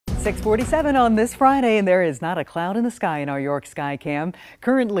6:47 on this Friday, and there is not a cloud in the sky in our York Skycam.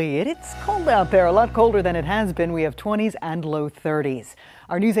 Currently, it's cold out there, a lot colder than it has been. We have 20s and low 30s.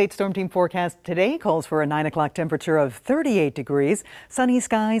 Our News 8 Storm Team forecast today calls for a 9 o'clock temperature of 38 degrees, sunny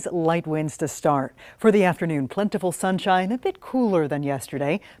skies, light winds to start. For the afternoon, plentiful sunshine, a bit cooler than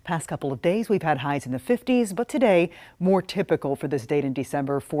yesterday. Past couple of days, we've had highs in the 50s, but today, more typical for this date in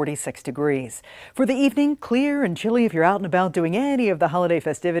December, 46 degrees. For the evening, clear and chilly if you're out and about doing any of the holiday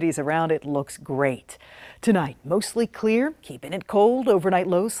festivities around. It looks great. Tonight, mostly clear, keeping it cold. Overnight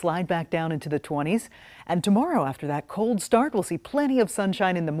lows slide back down into the 20s. And tomorrow, after that cold start, we'll see plenty of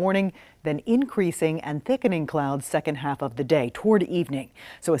sunshine in the morning, then increasing and thickening clouds second half of the day toward evening.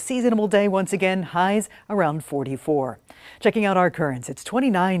 So a seasonable day once again, highs around 44. Checking out our currents, it's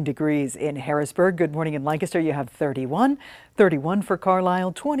 29 degrees in Harrisburg. Good morning in Lancaster, you have 31. 31 for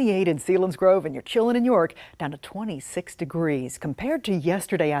Carlisle, 28 in Selinsgrove, and you're chilling in York down to 26 degrees. Compared to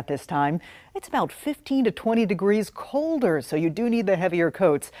yesterday at this time, it's about 15 to 20 degrees colder, so you do need the heavier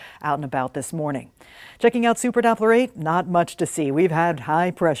coats out and about this morning. Checking out Super Doppler 8, not much to see. We've had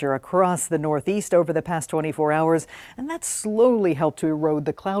high pressure across the northeast over the past 24 hours, and that's slowly helped to erode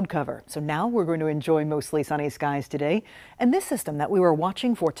the cloud cover. So now we're going to enjoy mostly sunny skies today. And this system that we were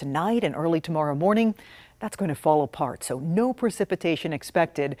watching for tonight and early tomorrow morning, that's going to fall apart, so no precipitation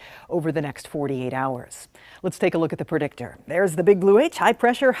expected over the next 48 hours. Let's take a look at the predictor. There's the big blue H, high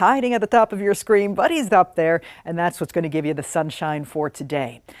pressure hiding at the top of your screen, but he's up there, and that's what's going to give you the sunshine for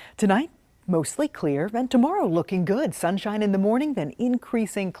today. Tonight, mostly clear, and tomorrow looking good. Sunshine in the morning, then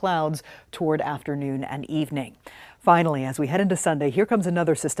increasing clouds toward afternoon and evening. Finally, as we head into Sunday, here comes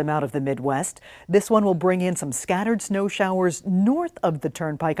another system out of the Midwest. This one will bring in some scattered snow showers north of the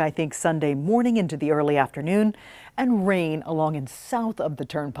Turnpike, I think Sunday morning into the early afternoon, and rain along and south of the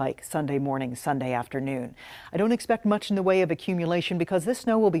Turnpike Sunday morning, Sunday afternoon. I don't expect much in the way of accumulation because this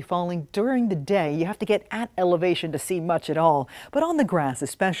snow will be falling during the day. You have to get at elevation to see much at all. But on the grass,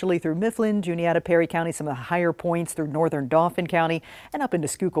 especially through Mifflin, Juniata, Perry County, some of the higher points through northern Dauphin County and up into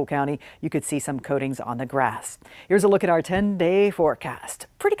Schuylkill County, you could see some coatings on the grass. Here's a look at our 10-day forecast.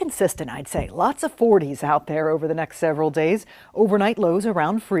 Pretty consistent, I'd say. Lots of 40s out there over the next several days. Overnight lows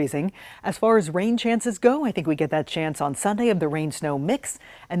around freezing. As far as rain chances go, I think we get that chance on Sunday of the rain-snow mix,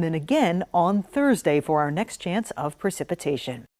 and then again on Thursday for our next chance of precipitation.